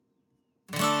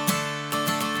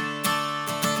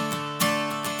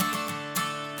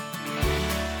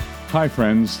Hi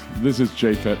friends, this is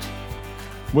Japhet.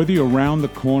 Whether you're around the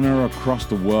corner or across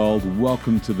the world,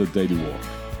 welcome to the Daily Walk.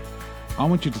 I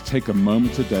want you to take a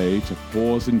moment today to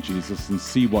pause in Jesus and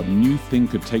see what new thing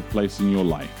could take place in your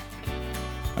life.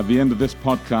 At the end of this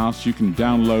podcast, you can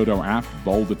download our app,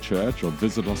 Boulder Church, or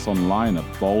visit us online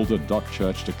at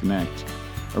boulder.church to connect.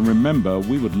 And remember,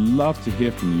 we would love to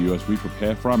hear from you as we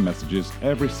prepare for our messages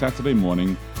every Saturday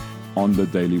morning on the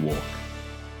Daily Walk.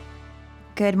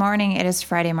 Good morning. It is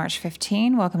Friday, March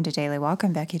 15. Welcome to Daily Walk.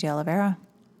 I'm Becky De Oliveira.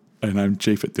 And I'm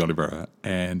Japhet De Oliveira.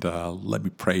 And let me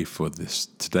pray for this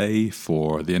today,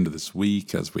 for the end of this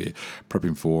week, as we're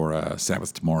prepping for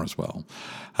Sabbath tomorrow as well.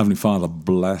 Heavenly Father,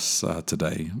 bless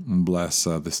today. Bless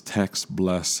this text.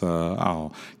 Bless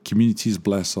our communities.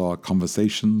 Bless our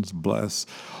conversations. Bless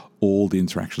all the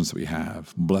interactions that we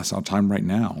have. Bless our time right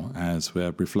now as we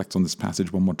reflect on this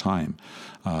passage one more time.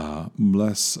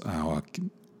 Bless our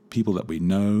people that we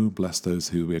know, bless those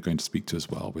who we are going to speak to as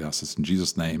well. We ask this in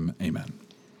Jesus' name, amen.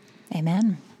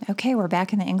 Amen. Okay, we're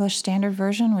back in the English Standard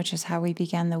Version, which is how we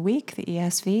began the week, the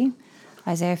ESV.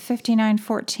 Isaiah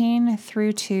 59:14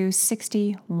 through to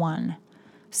 61.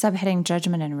 Subheading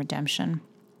Judgment and Redemption.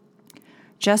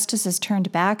 Justice is turned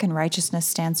back and righteousness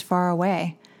stands far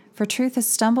away, for truth has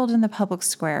stumbled in the public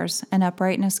squares, and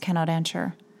uprightness cannot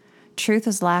enter. Truth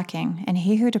is lacking, and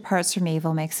he who departs from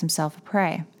evil makes himself a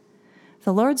prey.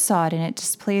 The Lord saw it, and it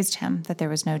displeased him that there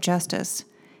was no justice.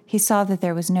 He saw that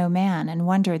there was no man, and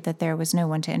wondered that there was no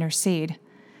one to intercede.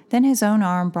 Then his own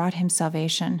arm brought him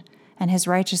salvation, and his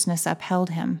righteousness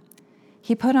upheld him.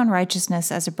 He put on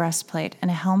righteousness as a breastplate, and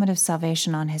a helmet of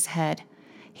salvation on his head.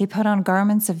 He put on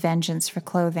garments of vengeance for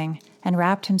clothing, and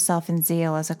wrapped himself in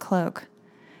zeal as a cloak.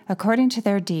 According to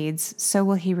their deeds, so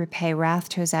will he repay wrath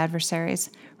to his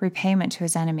adversaries, repayment to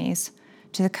his enemies.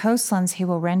 To the coastlands he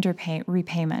will render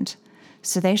repayment.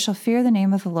 So they shall fear the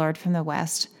name of the Lord from the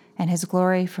west, and his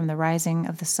glory from the rising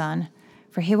of the sun.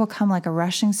 For he will come like a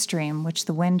rushing stream, which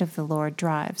the wind of the Lord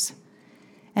drives.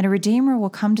 And a Redeemer will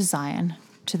come to Zion,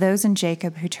 to those in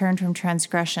Jacob who turned from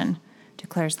transgression,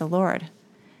 declares the Lord.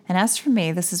 And as for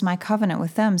me, this is my covenant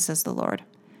with them, says the Lord.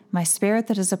 My spirit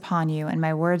that is upon you, and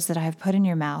my words that I have put in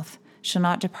your mouth, shall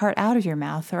not depart out of your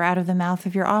mouth, or out of the mouth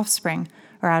of your offspring,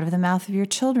 or out of the mouth of your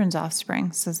children's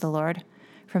offspring, says the Lord,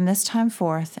 from this time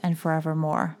forth and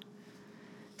forevermore.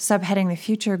 Subheading The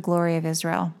Future Glory of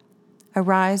Israel.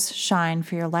 Arise, shine,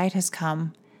 for your light has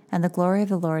come, and the glory of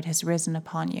the Lord has risen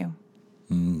upon you.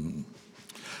 And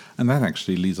that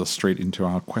actually leads us straight into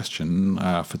our question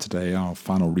for today, our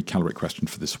final recalibrate question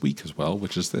for this week as well,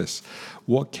 which is this.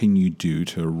 What can you do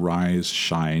to rise,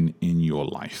 shine in your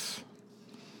life?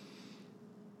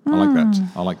 I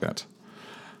like that.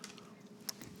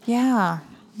 Yeah.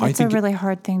 It's a really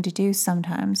hard thing to do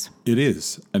sometimes. It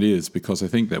is, because I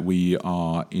think that we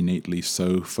are innately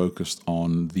so focused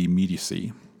on the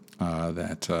immediacy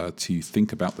that to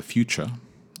think about the future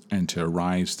and to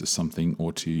arise to something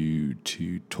or to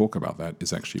talk about that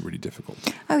is actually really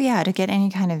difficult. Oh yeah, to get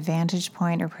any kind of vantage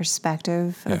point or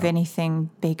perspective of anything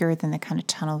bigger than the kind of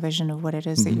tunnel vision of what it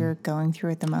is that you're going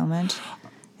through at the moment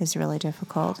is really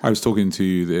difficult. I was talking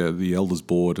to the elders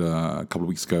board a couple of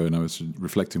weeks ago, and I was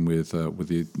reflecting with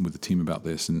the team about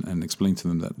this, and explaining to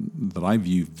them that I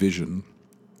view vision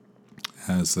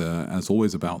as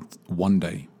always about one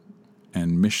day,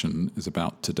 and mission is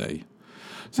about today.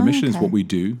 So mission is what we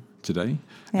do today,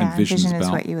 and vision is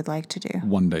about what you would like to do.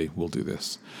 One day we'll do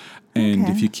this. And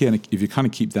if you kind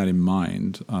of keep that in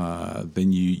mind,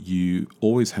 then you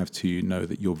always have to know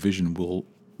that your vision will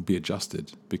be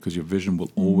adjusted, because your vision will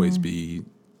always be,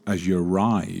 as you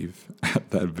arrive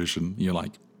at that vision, you're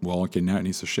like, well, okay, now it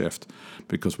needs to shift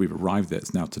because we've arrived there.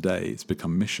 It's now today. It's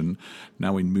become mission.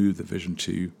 Now we move the vision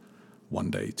to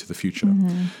one day, to the future.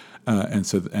 And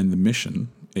the mission,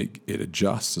 it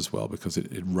adjusts as well because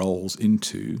it rolls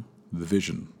into the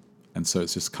vision. And so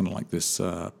it's just kind of like this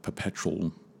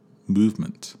perpetual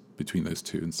movement between those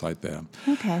two inside there.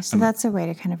 Okay, so that's a way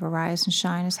to kind of arise and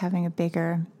shine, is having a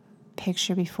bigger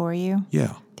picture before you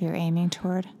that you're aiming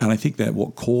toward. And I think that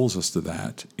what calls us to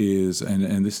that is,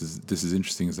 and this is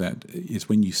interesting, is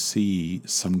when you see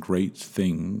some great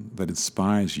thing that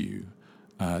inspires you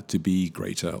to be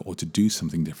greater or to do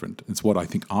something different. It's what I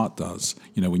think art does.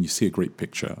 You know, when you see a great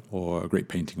picture or a great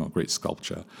painting or a great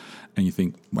sculpture, and you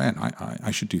think, man,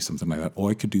 I should do something like that,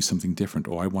 or I could do something different,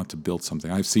 or I want to build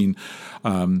something. I've seen,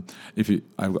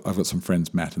 I've got some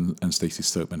friends, Matt and Stacey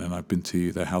Stokeman, and I've been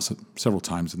to their house several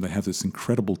times, and they have this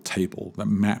incredible table that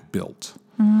Matt built.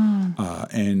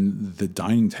 And the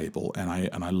dining table, and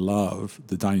I love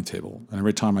the dining table. And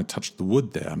every time I touch the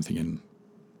wood there, I'm thinking,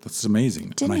 That's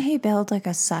amazing. Didn't he build like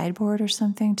a sideboard or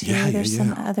something too? Yeah, There's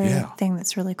some other yeah. thing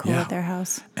that's really cool at their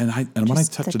house. And when I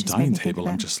touch a that just dining made me think table, of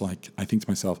I'm it. just like, I think to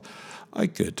myself, I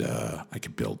could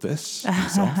build this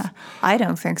myself. I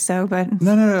don't think so, but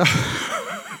No.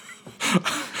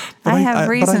 I have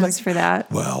reasons for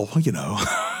that. Well,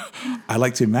 I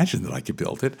like to imagine that I could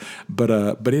build it, but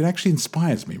it actually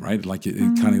inspires me, right? Like it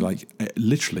kind of like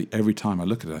literally every time I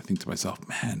look at it, I think to myself,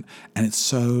 man, and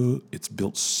it's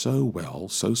built so well,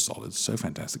 so solid, so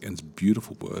fantastic, and it's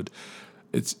beautiful wood.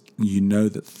 It's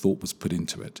that thought was put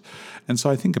into it, and so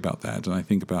I think about that, and I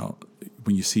think about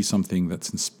when you see something that's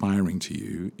inspiring to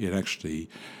you, it actually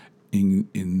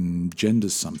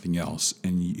engenders something else,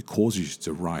 and it causes you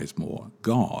to rise more.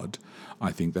 God,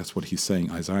 I think that's what he's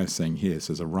saying. Isaiah is saying here,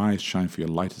 says, "Arise, shine, for your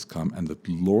light has come, and the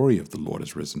glory of the Lord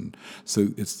has risen." So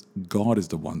it's God is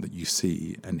the one that you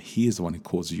see, and he is the one who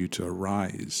causes you to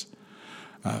arise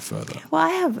further. Well, I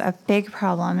have a big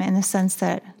problem in the sense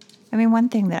that, one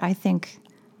thing that I think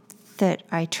that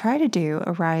I try to do,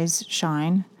 arise,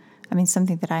 shine,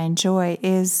 something that I enjoy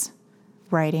is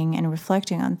writing and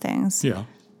reflecting on things. Yeah.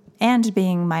 And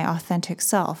being my authentic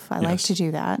self. I like to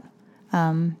do that.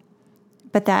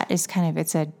 But that is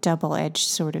it's a double-edged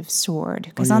sort of sword.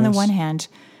 Because on the one hand,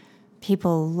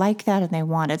 people like that and they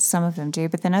want it. Some of them do.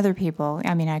 But then other people,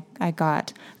 I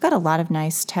got a lot of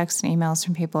nice texts and emails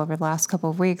from people over the last couple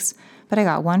of weeks. But I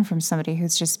got one from somebody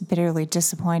who's just bitterly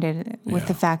disappointed with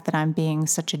the fact that I'm being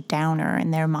such a downer in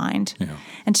their mind. Yeah.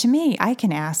 And to me, I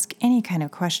can ask any kind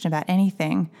of question about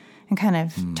anything and kind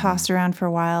of toss around for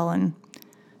a while and,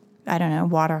 I don't know,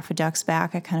 water off a duck's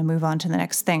back. I kind of move on to the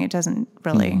next thing. It doesn't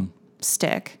really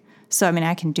stick. So,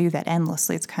 I can do that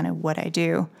endlessly. It's kind of what I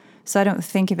do. So I don't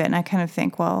think of it. And I kind of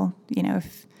think, well,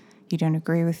 if you don't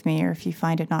agree with me or if you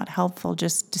find it not helpful,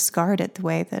 just discard it the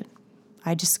way that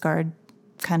I discard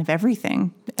kind of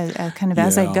everything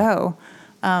as I go.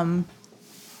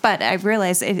 But I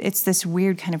realize it's this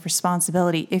weird kind of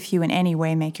responsibility if you in any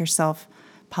way make yourself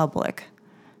public.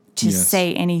 To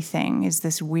say anything is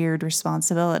this weird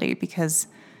responsibility because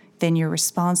then you're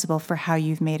responsible for how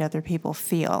you've made other people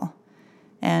feel.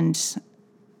 And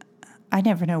I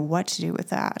never know what to do with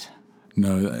that.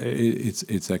 No,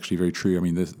 it's actually very true.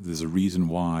 There's a reason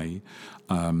why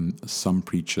some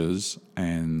preachers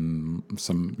and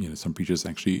some preachers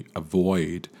actually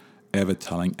avoid ever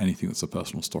telling anything that's a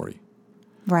personal story.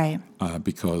 Right.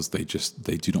 Because they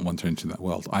do not want to enter that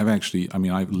world. I've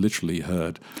literally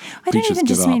heard I don't even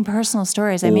just mean personal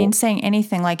stories. I mean saying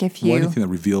anything like if you... anything that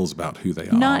reveals about who they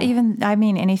are. Not even,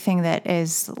 anything that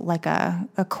is like a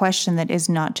question that is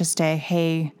not just a,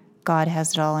 hey, God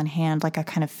has it all in hand, like a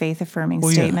kind of faith-affirming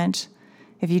statement.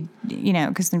 Yeah. If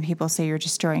because then people say you're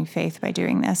destroying faith by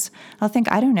doing this. I'll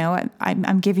think, I don't know,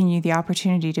 I'm giving you the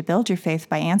opportunity to build your faith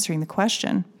by answering the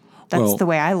question. That's the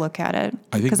way I look at it.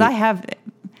 Because I have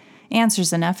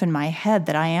answers enough in my head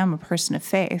that I am a person of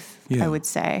faith, I would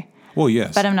say. Well,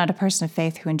 yes. But I'm not a person of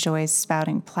faith who enjoys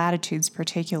spouting platitudes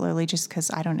particularly just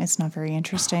because it's not very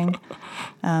interesting.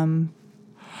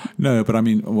 No, but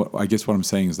I guess what I'm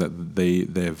saying is that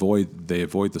they avoid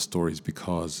the stories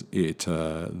because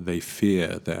they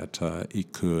fear that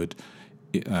it could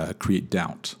create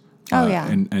doubt.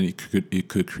 And it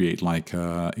could create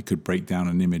it could break down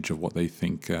an image of what they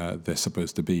think they're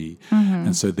supposed to be,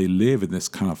 and so they live in this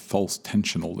kind of false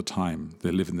tension all the time.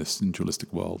 They live in this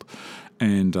dualistic world,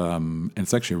 and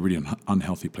it's actually a really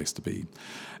unhealthy place to be.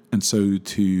 And so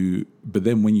but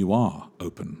then when you are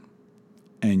open,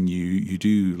 and you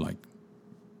do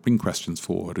bring questions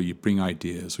forward, or you bring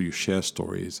ideas, or you share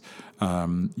stories,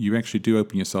 you actually do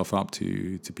open yourself up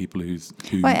to people who.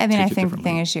 Well, I think the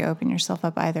thing is you open yourself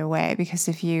up either way, because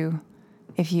if you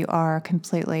are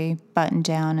completely buttoned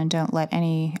down and don't let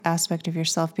any aspect of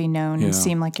yourself be known and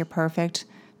seem like you're perfect,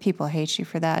 people hate you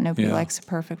for that. Nobody likes a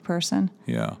perfect person.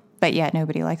 Yeah. But yet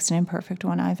nobody likes an imperfect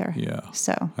one either. Yeah.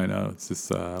 So I know it's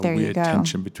this weird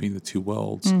tension between the two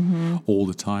worlds all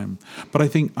the time. But I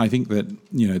think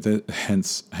that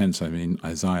hence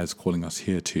Isaiah is calling us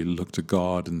here to look to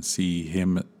God and see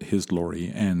His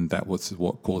glory, and that was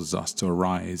what causes us to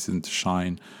arise and to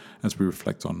shine as we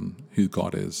reflect on who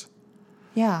God is.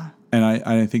 Yeah. And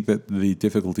I think that the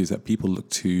difficulty is that people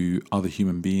look to other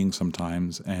human beings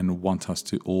sometimes and want us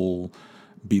to all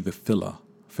be the filler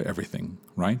for everything,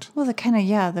 right? Well,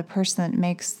 the person that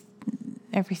makes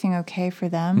everything okay for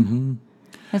them.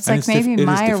 It's and like maybe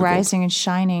my difficult. arising and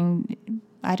shining,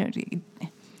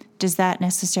 does that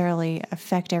necessarily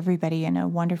affect everybody in a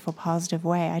wonderful, positive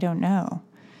way? I don't know.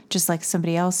 Just like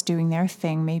somebody else doing their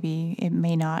thing, maybe it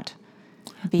may not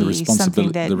be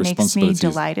something that makes me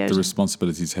delighted. The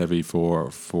responsibility is heavy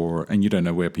for, and you don't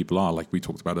know where people are. Like we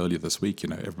talked about earlier this week,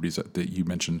 everybody's you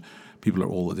mentioned people are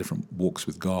all at different walks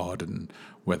with God and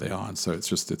where they are. And so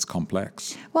it's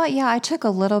complex. Well, yeah, I took a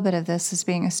little bit of this as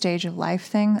being a stage of life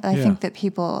thing. I think that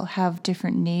people have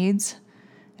different needs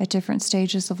at different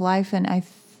stages of life. And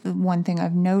one thing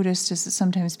I've noticed is that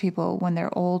sometimes people, when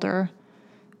they're older,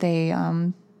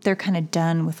 they're kind of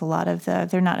done with a lot of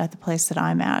they're not at the place that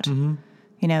I'm at. Mm-hmm.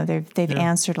 They've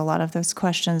answered a lot of those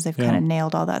questions. They've kind of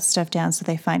nailed all that stuff down, so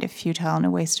they find it futile and a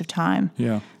waste of time.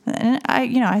 Yeah. And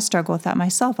I struggle with that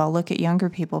myself. I'll look at younger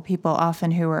people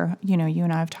often who are, you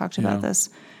and I have talked about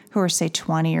this, who are, say,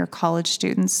 20 or college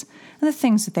students, and the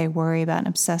things that they worry about and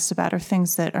obsess about are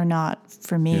things that are not,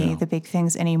 for me, the big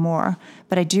things anymore.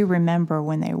 But I do remember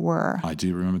when they were. I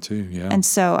do remember too, yeah. And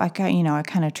so I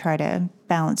kind of try to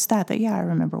balance that, I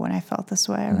remember when I felt this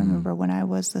way. I remember when I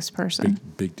was this person.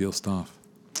 Big deal stuff.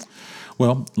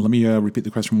 Well, let me repeat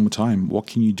the question one more time. What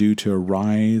can you do to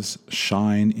arise,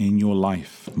 shine in your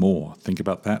life more? Think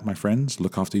about that, my friends.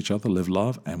 Look after each other, live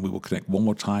love, and we will connect one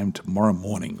more time tomorrow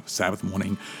morning, Sabbath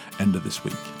morning, end of this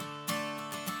week.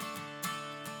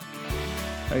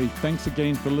 Hey, thanks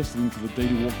again for listening to the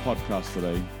Daily Walk podcast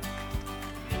today.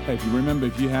 Hey,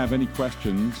 if you have any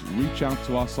questions, reach out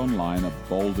to us online at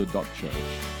boulder.church.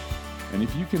 And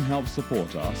if you can help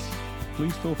support us,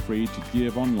 please feel free to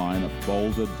give online at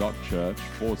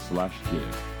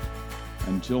boulder.church/give.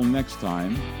 Until next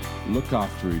time, look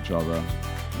after each other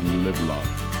and live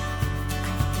love.